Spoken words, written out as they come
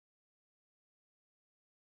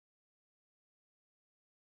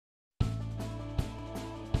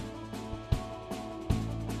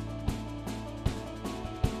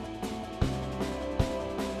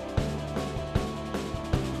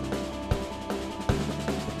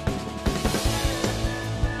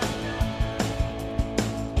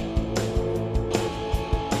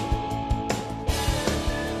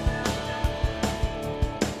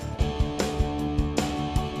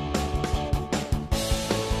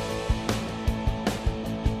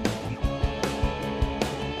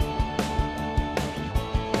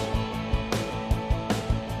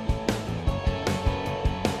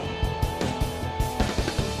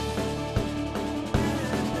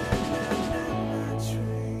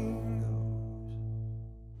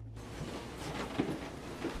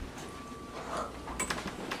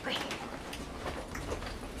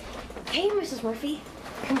Hey, Mrs. Murphy.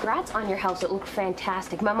 Congrats on your house. It looked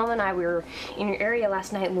fantastic. My mom and I, we were in your area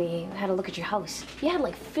last night and we had a look at your house. You had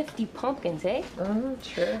like 50 pumpkins, eh?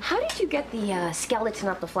 Sure. How did you get the skeleton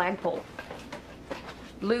up the flagpole?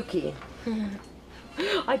 Lukey.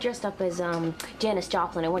 I dressed up as Janis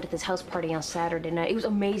Joplin. I went to this house party on Saturday night. It was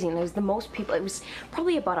amazing. There was the most people. It was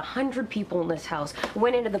probably about 100 people in this house.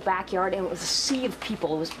 Went into the backyard and it was a sea of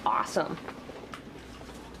people. It was awesome.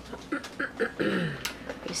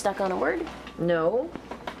 You stuck on a word? No.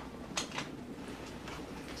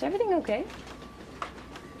 Is everything okay?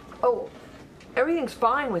 Oh, everything's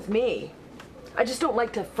fine with me. I just don't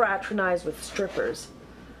like to fraternize with strippers.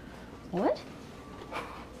 What?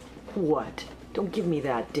 What? Don't give me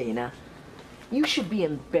that, Dana. You should be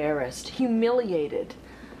embarrassed, humiliated.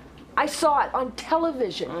 I saw it on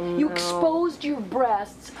television. You exposed your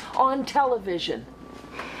breasts on television.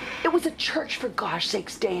 It was a church, for gosh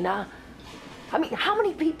sakes, Dana. I mean, how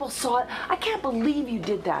many people saw it? I can't believe you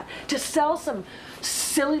did that. To sell some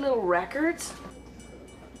silly little records?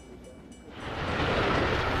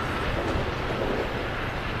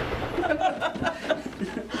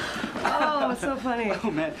 Oh, so funny.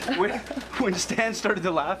 Oh man, when Stan started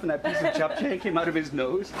to laugh and that piece of japchae came out of his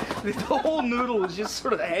nose, the whole noodle was just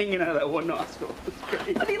sort of hanging out of that one nostril. It was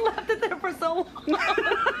great. But he left it there for so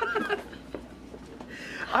long.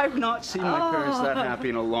 I've not seen my parents that happy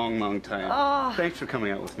in a long, long time. Oh. Thanks for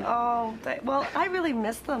coming out with me. Oh, well, I really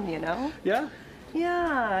missed them, you know? Yeah?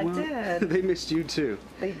 Yeah, I Well, did. They missed you too.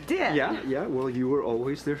 They did? Yeah, well, you were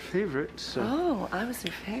always their favorite, so. Oh, I was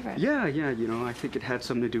their favorite. Yeah, you know, I think it had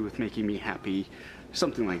something to do with making me happy.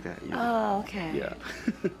 Something like that, you know. Oh, okay. Yeah.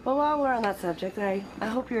 Well, while we're on that subject, I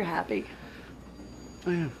hope you're happy.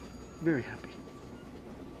 I am. Very happy.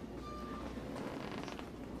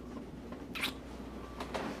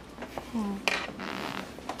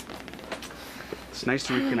 It's nice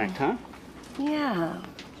to reconnect, huh? Yeah.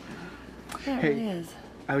 Yeah, it Hey. really is.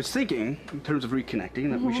 I was thinking, in terms of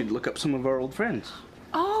reconnecting, that we should look up some of our old friends.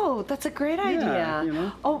 Oh, that's a great idea. you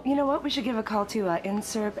know. Oh, you know what? We should give a call to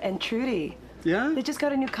Inserp and Trudy. Yeah? They just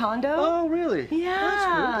got a new condo. Oh, really?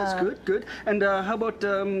 Yeah. That's good. And how about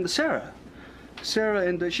Sarah? Sarah,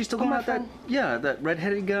 and she's still going my out that, friend. yeah, that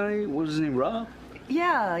red-headed guy, what was his name, Rob?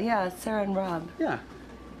 Yeah, Sarah and Rob. Yeah.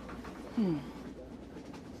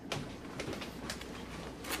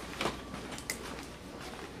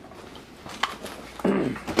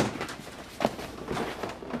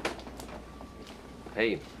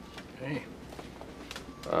 Hey, Hey.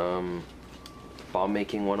 bomb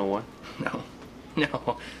making 101?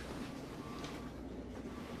 No.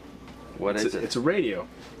 What is it? It's a radio.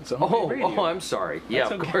 It's a homemade radio. Oh, I'm sorry. Yeah,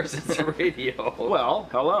 That's of okay. course it's a radio. Well,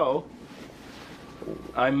 hello.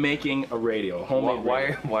 I'm making a radio, a homemade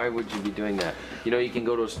radio. Why would you be doing that? You know, you can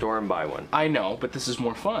go to a store and buy one. I know, but this is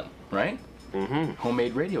more fun, right? Mm-hmm.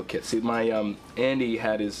 Homemade radio kit. See, my Andy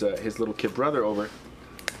had his little kid brother over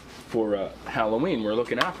for Halloween. We were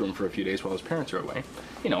looking after him for a few days while his parents are away.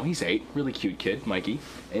 You know, he's 8, really cute kid, Mikey.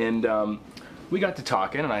 And we got to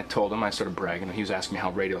talking, and I told him, I started bragging. He was asking me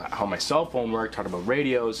how my cell phone worked, talked about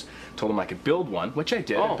radios. Told him I could build one, which I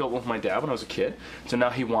did. I built one with my dad when I was a kid. So now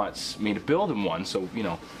he wants me to build him one, so you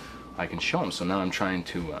know, I can show him. So now I'm trying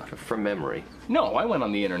to. From memory. No, I went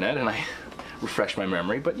on the internet and I refreshed my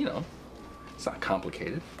memory, but you know, it's not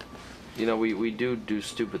complicated. You know, we do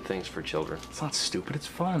stupid things for children. It's not stupid. It's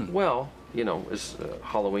fun. Well, you know, is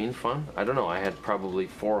Halloween fun? I don't know. I had probably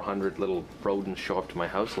 400 little rodents show up to my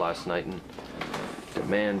house last night and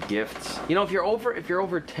demand gifts. You know, if you're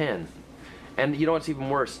over 10, and you know what's even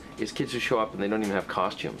worse is kids who show up and they don't even have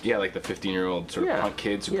costumes. Yeah, like the 15-year-old sort of punk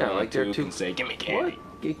kids who come like they're up and say, "Give me candy."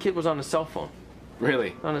 What? The kid was on his cell phone.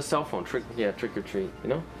 Really? On his cell phone, trick or treat. You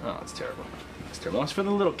know? Oh, that's terrible. It's terrible. It's for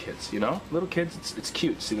the little kids, you know. Little kids, it's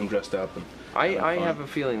cute to see them dressed up. And I have a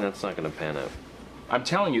feeling that's not going to pan out. I'm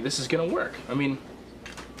telling you, this is gonna work. I mean,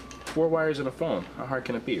 4 wires and a phone. How hard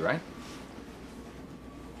can it be, right?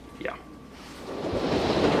 Yeah.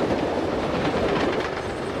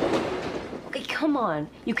 Okay, come on.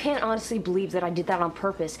 You can't honestly believe that I did that on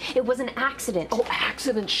purpose. It was an accident. Oh,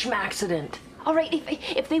 accident schmaccident. All right,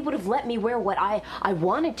 if they would have let me wear what I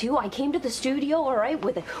wanted to, I came to the studio, all right,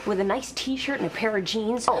 with a nice T-shirt and a pair of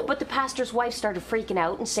jeans. Oh. But the pastor's wife started freaking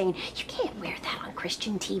out and saying, "You can't wear that on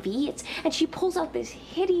Christian TV. And she pulls out this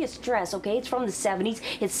hideous dress, okay? It's from the 70s.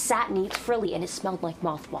 It's satiny, it's frilly, and it smelled like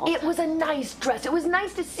mothballs. It was a nice dress. It was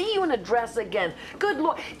nice to see you in a dress again. Good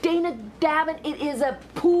Lord. Dana Davin, it is a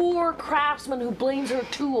poor craftsman who blames her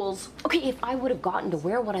tools. Okay, if I would have gotten to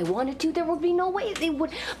wear what I wanted to, there would be no way they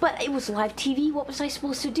would. But it was live TV. What was I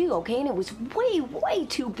supposed to do, okay? And it was way, way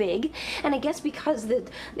too big. And I guess because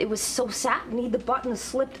it was so satiny, the buttons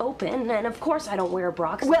slipped open. And of course I don't wear a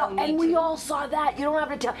bra. Well, and we all saw that. You don't have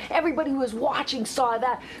to tell. Everybody who was watching saw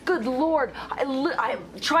that. Good Lord. I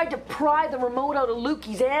tried to pry the remote out of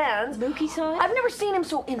Lukey's hands. Lukey saw it? I've never seen him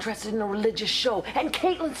so interested in a religious show. And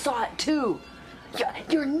Caitlin saw it too.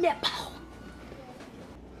 Your nipple.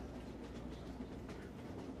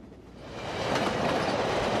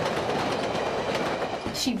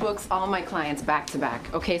 She books all my clients back to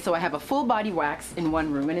back. Okay, so I have a full body wax in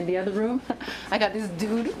one room, and in the other room, I got this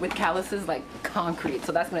dude with calluses like concrete.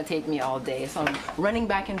 So that's gonna take me all day. So I'm running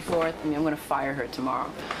back and forth. I mean, I'm gonna fire her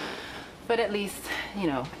tomorrow. But at least, you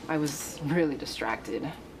know, I was really distracted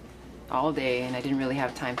all day, and I didn't really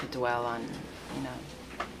have time to dwell on, you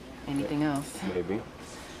know, anything else. Maybe.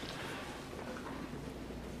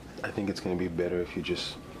 I think it's going to be better if you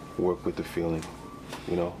just work with the feeling,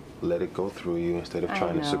 you know, let it go through you instead of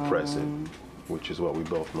trying to suppress it, which is what we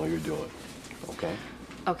both know you're doing, okay?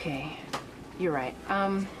 Okay, you're right.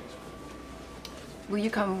 Will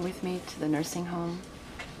you come with me to the nursing home?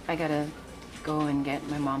 I gotta go and get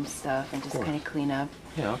my mom's stuff and just kind of clean up.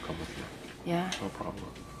 Yeah, I'll come with you. Yeah? No problem.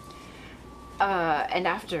 And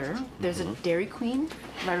after, there's a Dairy Queen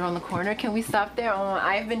right around the corner. Can we stop there? Oh,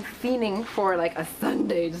 I've been fiending for like a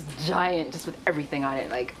sundae, just giant, just with everything on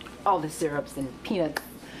it, like all the syrups and peanuts,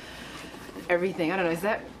 everything. I don't know, is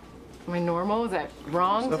that, am I normal? Is that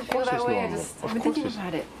wrong to feel that way? I've been thinking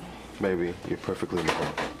about it. Baby, you're perfectly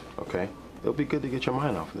normal, okay? It'll be good to get your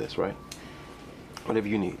mind off of this, right? Whatever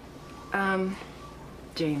you need.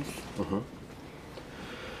 James.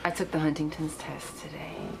 I took the Huntington's test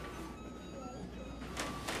today.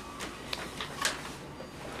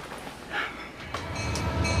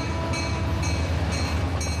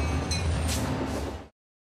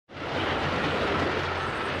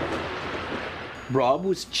 Rob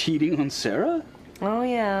was cheating on Sarah? Oh,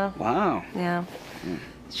 yeah. Wow. Yeah.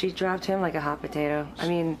 She dropped him like a hot potato. I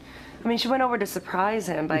mean, she went over to surprise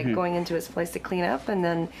him by going into his place to clean up, and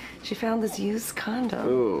then she found this used condom.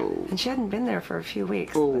 Oh. And she hadn't been there for a few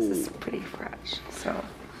weeks. Oh. This is pretty fresh. So,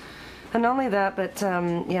 and not only that, but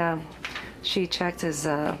yeah, she checked his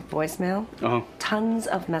voicemail. Oh. Tons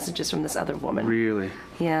of messages from this other woman. Really?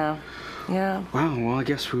 Yeah. Yeah. Wow, well, I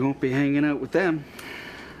guess we won't be hanging out with them.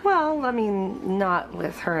 Well, I mean, not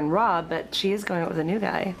with her and Rob, but she is going out with a new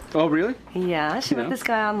guy. Oh, really? Yeah, she met Yeah. this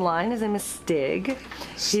guy online. His name is Stig.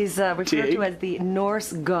 He's referred Stig? to as the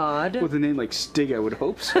Norse god. With a name like Stig, I would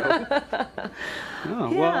hope so.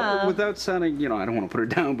 Oh, Yeah. well, without sounding, you know, I don't want to put her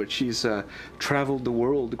down, but she's traveled the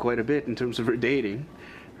world quite a bit in terms of her dating.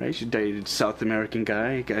 Right? She dated South American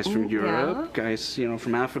guys from Europe, guys, you know,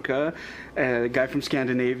 from Africa, a guy from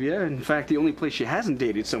Scandinavia. In fact, the only place she hasn't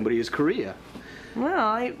dated somebody is Korea. Well,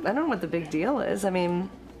 I don't know what the big deal is. I mean,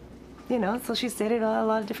 you know, so she's dated a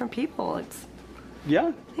lot of different people. It's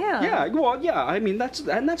Yeah. Yeah. Yeah. Well, yeah. I mean, that's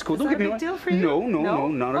cool. Is Don't that get a me big wrong. deal for you? No, No?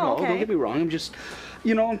 not at Oh, all. okay. Don't get me wrong. I'm just,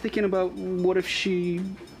 you know, I'm thinking about what if she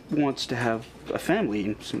wants to have a family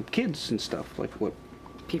and some kids and stuff. Like what?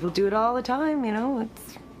 people do it all the time. You know,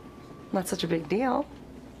 it's not such a big deal.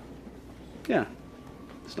 Yeah.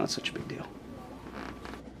 It's not such a big deal.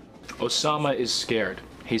 Osama is scared.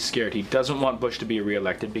 He's scared. He doesn't want Bush to be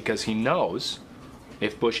reelected because he knows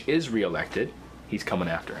if Bush is reelected, he's coming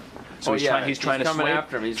after him. So he's trying to coming sway,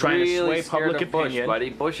 after him. He's trying really to sway scared public of Bush, opinion. buddy.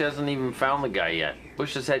 Bush hasn't even found the guy yet.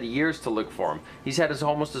 Bush has had years to look for him. He's had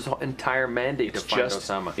almost his entire mandate to find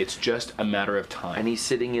Osama. It's just a matter of time. And he's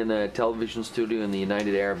sitting in a television studio in the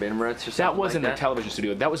United Arab Emirates or something That wasn't like a television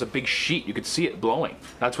studio. That was a big sheet. You could see it blowing.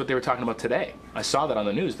 That's what they were talking about today. I saw that on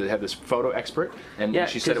the news. They had this photo expert, and Yeah,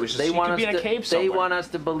 she said it was just, they he want could be us in a to- cave They somewhere. want us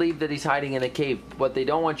to believe that he's hiding in a cave. What they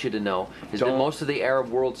don't want you to know is that most of the Arab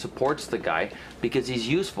world supports the guy because he's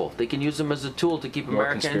useful. They can use him as a tool to keep More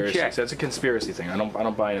America in conspiracies. check. That's a conspiracy thing. I don't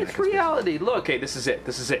buy into It's that conspiracy. reality. Look. Okay, this is it.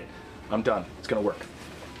 This is it. I'm done. It's gonna work.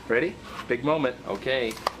 Ready? Big moment.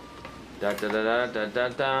 Okay. Da da da da da da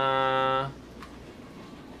da.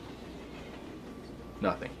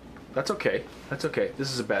 Nothing. That's okay. That's okay.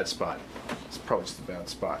 This is a bad spot. It's probably just a bad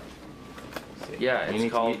spot. See? Yeah, you it's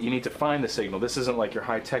need called- you need to find the signal. This isn't like your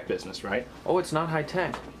high-tech business, right? Oh, it's not high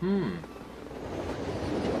tech.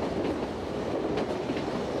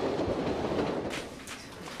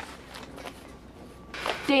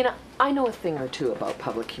 Dana, I know a thing or two about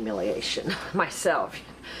public humiliation myself.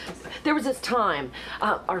 There was this time,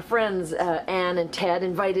 our friends Ann and Ted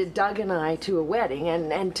invited Doug and I to a wedding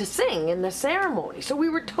and to sing in the ceremony. So we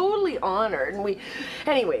were totally honored,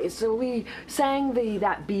 and so we sang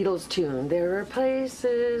that Beatles tune. There are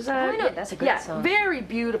places. I know, that's a great song. Very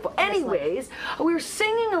beautiful. Anyways, we were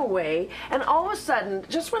singing away, and all of a sudden,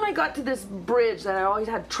 just when I got to this bridge that I always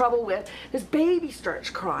had trouble with, this baby starts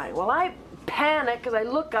crying. Well, I panic because I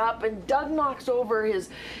look up and Doug knocks over his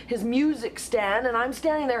music stand, and I'm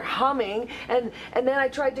standing there humming, and then I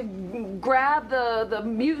tried to grab the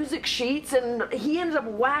music sheets, and he ended up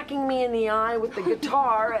whacking me in the eye with the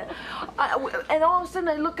guitar, and all of a sudden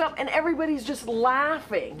I look up and everybody's just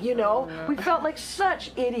laughing, you know. We felt like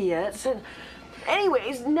such idiots. And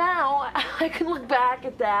anyways, now I can look back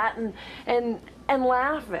at that and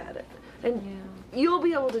laugh at it. And you'll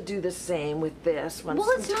be able to do the same with this once. Well,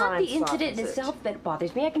 it's not the incident softens it. itself that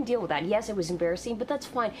bothers me. I can deal with that. Yes, it was embarrassing, but that's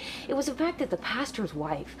fine. It was the fact that the pastor's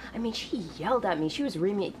wife, I mean, she yelled at me. She was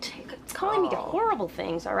calling me horrible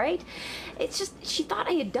things, all right? It's just, she thought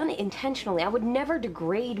I had done it intentionally. I would never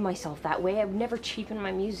degrade myself that way. I would never cheapen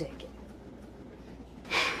my music.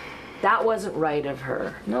 That wasn't right of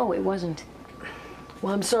her. No, it wasn't.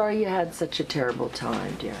 Well, I'm sorry you had such a terrible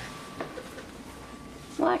time, dear.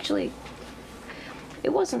 Well, actually, it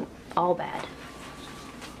wasn't all bad.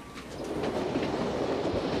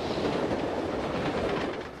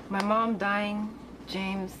 My mom dying,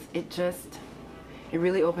 James, it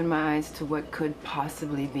really opened my eyes to what could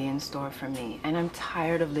possibly be in store for me. And I'm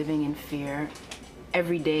tired of living in fear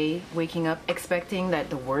every day, waking up expecting that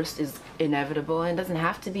the worst is inevitable, and it doesn't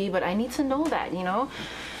have to be, but I need to know that, you know?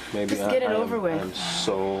 Maybe just get it over with. I'm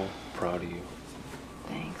so proud of you.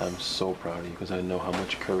 Thanks. I'm so proud of you because I know how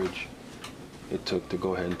much courage it took to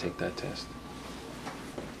go ahead and take that test.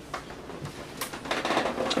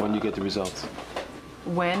 When you get the results?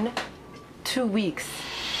 When? 2 weeks.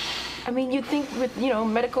 I mean, you'd think with, you know,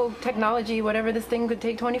 medical technology, whatever, this thing could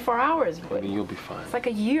take 24 hours. But Maybe you'll be fine. it's like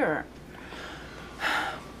a year.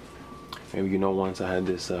 Maybe, you know, once I had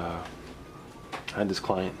this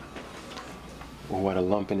client who had a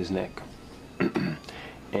lump in his neck.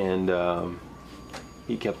 And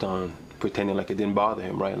he kept on pretending like it didn't bother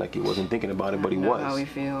him, right? Like he wasn't thinking about it, but he was. How he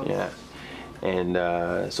feels. Yeah.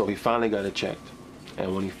 And so he finally got it checked.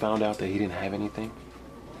 And when he found out that he didn't have anything,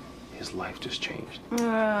 his life just changed.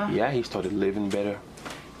 Yeah, he started living better.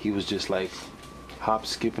 He was just like hop,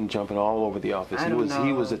 skipping, jumping all over the office.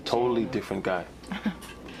 He was a totally different guy.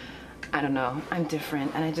 I don't know. I'm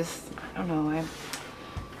different, and I don't know.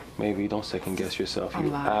 Maybe don't second guess yourself.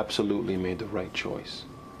 You absolutely made the right choice.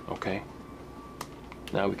 Okay?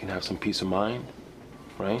 Now we can have some peace of mind,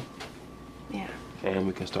 right? Yeah. And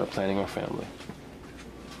we can start planning our family.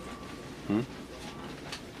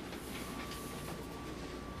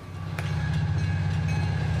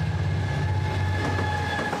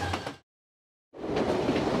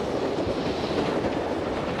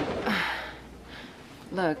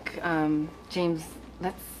 Look, James,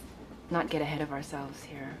 let's not get ahead of ourselves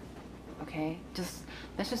here, okay?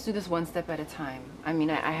 Let's just do this one step at a time. I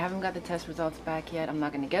mean, I haven't got the test results back yet. I'm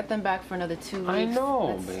not gonna get them back for another 2 weeks. I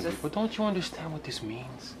know, baby, but don't you understand what this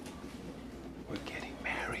means? We're getting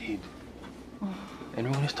married. And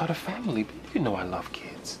we're gonna start a family. You know I love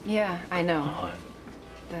kids. Yeah, I know. Come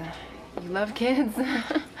on. You love kids?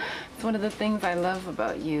 It's one of the things I love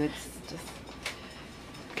about you. It's just...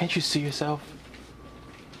 Can't you see yourself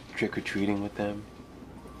trick-or-treating with them?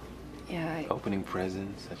 Yeah, Opening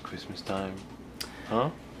presents at Christmas time? Huh?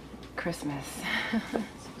 Christmas. Come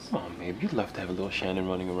on, babe. You'd love to have a little Shannon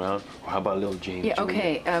running around. Or how about a little James? Yeah, Jr.?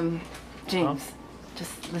 okay, James,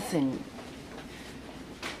 just listen.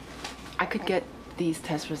 I could get these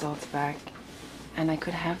test results back, and I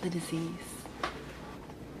could have the disease.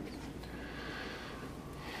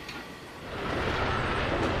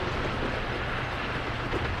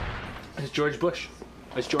 It's George Bush.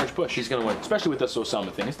 It's George Bush. He's gonna win. Especially with this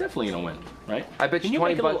Osama thing. It's definitely gonna win, right? I bet you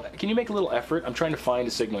 20 bucks. Can you make a little effort? I'm trying to find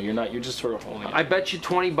a signal. You're just sort of holding it. I bet you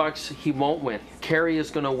 20 bucks he won't win. Kerry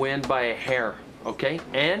is gonna win by a hair, okay?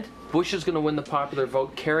 And Bush is gonna win the popular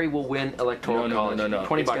vote. Kerry will win electoral college. No.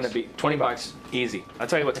 20 it's bucks. Gonna be 20 bucks. Easy. I'll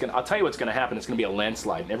tell you what's gonna happen. It's gonna be a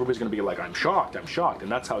landslide, and everybody's gonna be like, I'm shocked,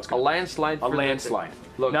 and that's how it's gonna A landslide. A landslide.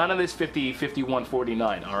 Look. None of this 50, 51,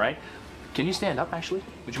 49, all right? Can you stand up, actually?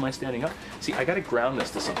 Would you mind standing up? See, I gotta ground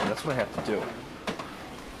this to something. That's what I have to do.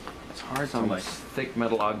 It's hard to like... thick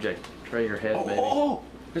metal object. Try your head, maybe. Oh!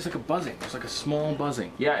 There's like a buzzing. There's like a small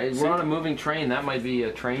buzzing. Yeah, we're on a moving train. That might be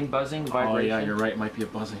a train buzzing vibration. Oh yeah, you're right. It might be a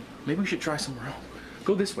buzzing. Maybe we should try somewhere else.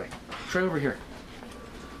 Go this way. Try over here.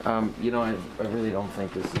 You know, I really don't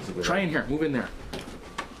think this is a good Try in here. Move in there.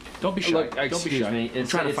 Don't be shy. Look, Don't be excuse shy. me. I'm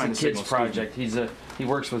trying to find a the kid's signal, project. He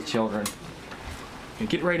works with children. Steve.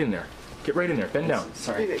 Get right in there. Get right in there. Bend down.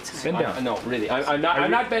 Sorry. Bend down. No, really. I'm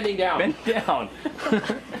not bending down. Bend down.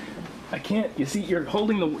 I can't. You see, you're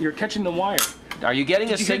holding the. You're catching the wire. Are you getting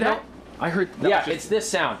Did a you hear signal? that? I heard. That Yeah, was just- it's this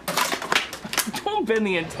sound. Don't bend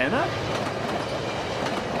the antenna.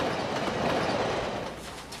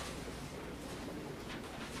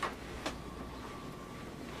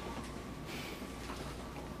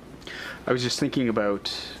 I was just thinking about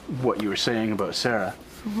what you were saying about Sarah,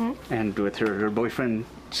 and with her boyfriend,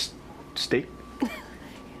 Stig.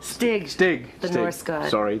 Stig. The Stig. Norse god.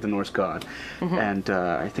 Sorry, the Norse god. And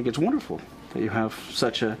I think it's wonderful that you have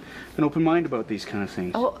such an open mind about these kind of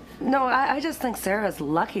things. Oh, no, I just think Sarah's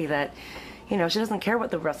lucky that, you know, she doesn't care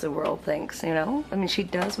what the rest of the world thinks, you know? I mean, she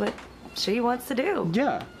does what she wants to do.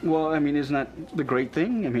 Yeah, well, I mean, isn't that the great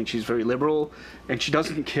thing? I mean, she's very liberal, and she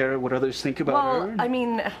doesn't care what others think about Well, her. I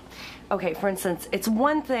mean, okay, for instance, it's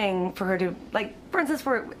one thing for her to, like, for instance,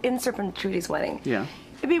 for in Serpent Trudy's wedding. Yeah.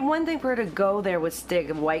 It'd be one thing for her to go there with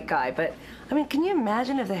Stig, a white guy, but, I mean, can you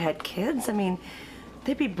imagine if they had kids? I mean,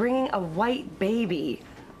 they'd be bringing a white baby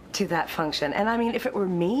to that function. And I mean, if it were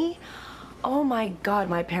me, oh my God,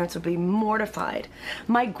 my parents would be mortified.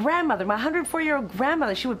 My grandmother, my 104-year-old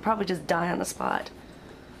grandmother, she would probably just die on the spot.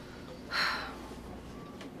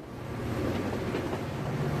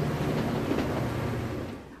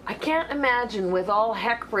 I can't imagine with all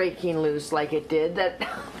heck breaking loose like it did that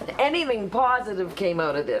anything positive came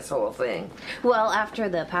out of this whole thing. Well, after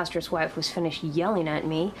the pastor's wife was finished yelling at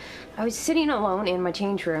me, I was sitting alone in my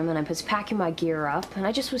change room and I was packing my gear up and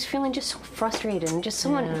I just was feeling just so frustrated and just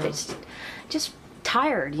just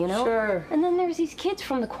tired, you know? Sure. And then there's these kids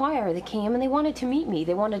from the choir that came and they wanted to meet me.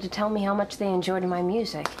 They wanted to tell me how much they enjoyed my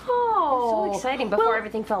music. Oh, So exciting before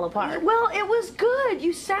everything fell apart. Well, it was good.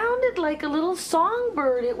 You sounded like a little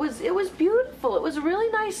songbird. It was beautiful. It was a really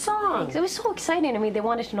nice song. It was so exciting. I mean, they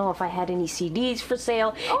wanted to know if I had any CDs for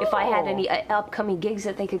sale, if I had any upcoming gigs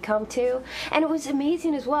that they could come to. And it was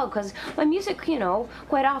amazing as well, because my music, you know,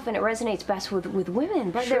 quite often it resonates best with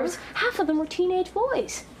women, but there was half of them were teenage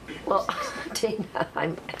boys. Well, Dana,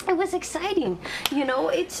 It was exciting, you know.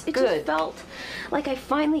 It Good. just felt like I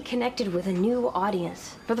finally connected with a new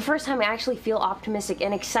audience. For the first time, I actually feel optimistic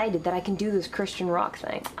and excited that I can do this Christian rock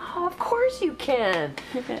thing. oh, of course you can.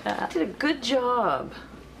 You did a good job.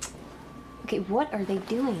 Okay, what are they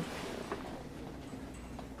doing?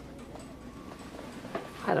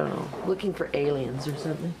 I don't know, looking for aliens or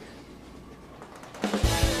something.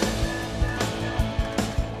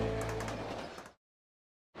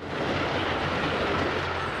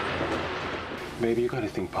 Baby, you gotta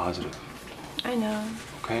think positive, I know.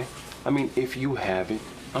 okay? I mean, if you have it,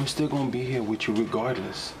 I'm still gonna be here with you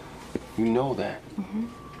regardless. You know that.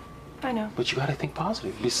 I know. But you gotta think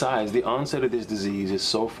positive. Besides, the onset of this disease is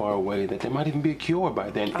so far away that there might even be a cure by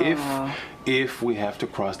then if we have to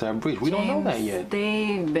cross that bridge. We don't know that yet.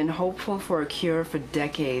 They've been hopeful for a cure for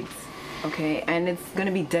decades, okay? And it's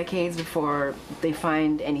gonna be decades before they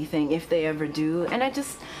find anything, if they ever do. And I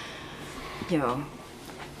just, you know,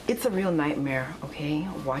 it's a real nightmare, okay?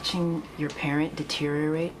 Watching your parent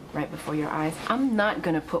deteriorate right before your eyes. I'm not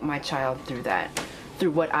gonna put my child through that,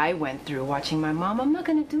 through what I went through watching my mom. I'm not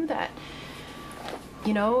gonna do that.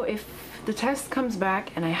 You know, if the test comes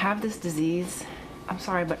back and I have this disease, I'm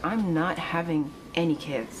sorry, but I'm not having any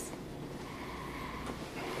kids.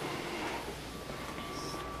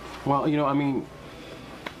 Well, you know, I mean,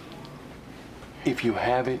 if you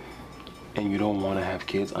have it and you don't want to have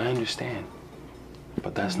kids, I understand.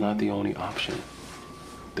 But that's not the only option.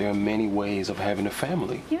 There are many ways of having a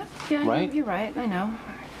family. Yeah, Right? you're right, I know.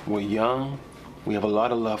 We're young. We have a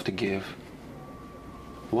lot of love to give.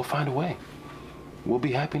 We'll find a way. We'll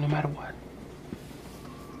be happy no matter what.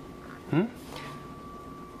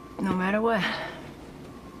 No matter what.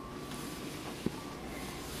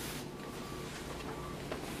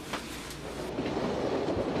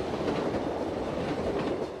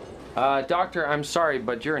 Doctor, I'm sorry,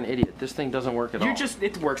 but you're an idiot. This thing doesn't work at all.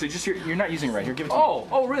 It works. It's just you're not using it right. Here, give it to me.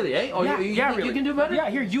 Oh, really, eh? Oh, you really. can do better? Yeah,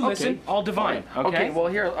 here, you listen. All divine. Okay. Okay, well,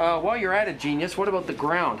 here, while you're at it, genius, what about the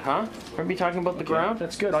ground, huh? Remember me talking about the ground?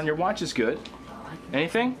 That's good. On your watch is good.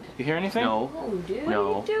 Anything? You hear anything? No. Oh, dude,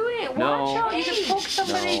 No. what are you doing? No. Watch out, you just poked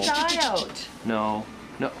somebody's No. eye out. No.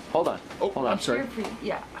 No. Hold on. Hold on. I'm sorry.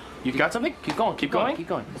 Yeah. You got something? Keep going. Keep going. Going? Keep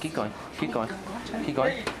going. Keep going. Keep going. Keep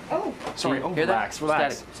going. Sorry. You Oh, hear that? relax.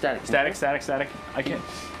 Relax. Static. I can't.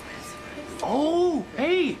 Oh,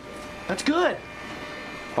 hey, that's good.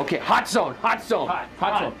 Okay, hot zone. Hot zone.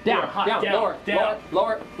 Hot zone. Down, Down. hot, Down. down, Lower. down.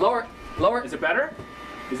 Lower. Lower. Is it better?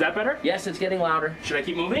 Is that better? Yes, it's getting louder. Should I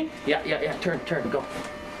keep moving? Yeah. Turn, go.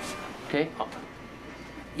 Okay.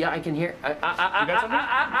 Yeah, I can hear. You got something?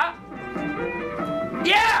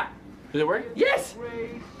 Yeah! Does it work? Yes!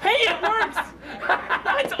 Hey, it works!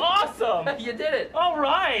 That's awesome! You did it. All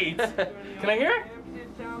right. Can I hear it?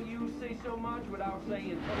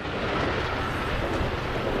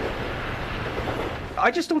 I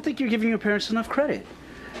just don't think you're giving your parents enough credit.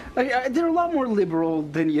 They're a lot more liberal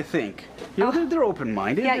than you think. You know, they're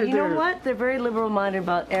open-minded. Yeah, you know They're- what? They're very liberal-minded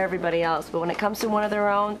about everybody else, but when it comes to one of their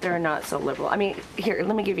own, they're not so liberal. I mean, here,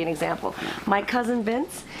 let me give you an example. My cousin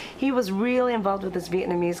Vince, he was really involved with this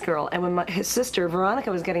Vietnamese girl, and when his sister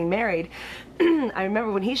Veronica was getting married, I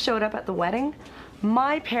remember when he showed up at the wedding,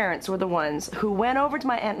 my parents were the ones who went over to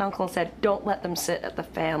my aunt and uncle and said, don't let them sit at the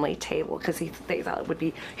family table, because they thought it would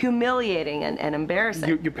be humiliating and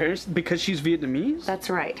embarrassing. Your parents, because she's Vietnamese? That's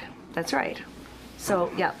right. That's right.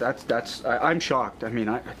 So, yeah. I'm shocked. I mean,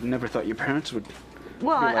 I never thought your parents would.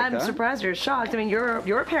 Well, be like I'm that. surprised you're shocked. I mean,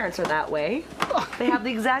 your parents are that way. They have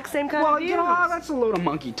the exact same kind Well, of views. you know, that's a load of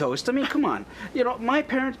monkey toast. I mean, come on. You know,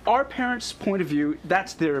 our parents' point of view,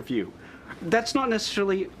 that's their view. That's not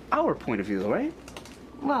necessarily our point of view, though, right?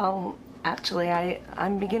 Well, actually,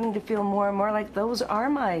 I'm beginning to feel more and more like those are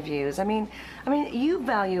my views. I mean, you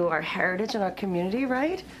value our heritage and our community,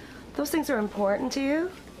 right? Those things are important to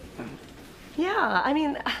you. Yeah, I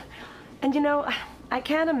mean, and you know, I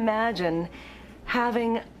can't imagine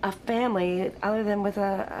having a family other than with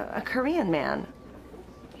a Korean man.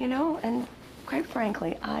 You know, and quite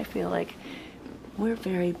frankly, I feel like we're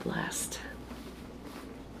very blessed.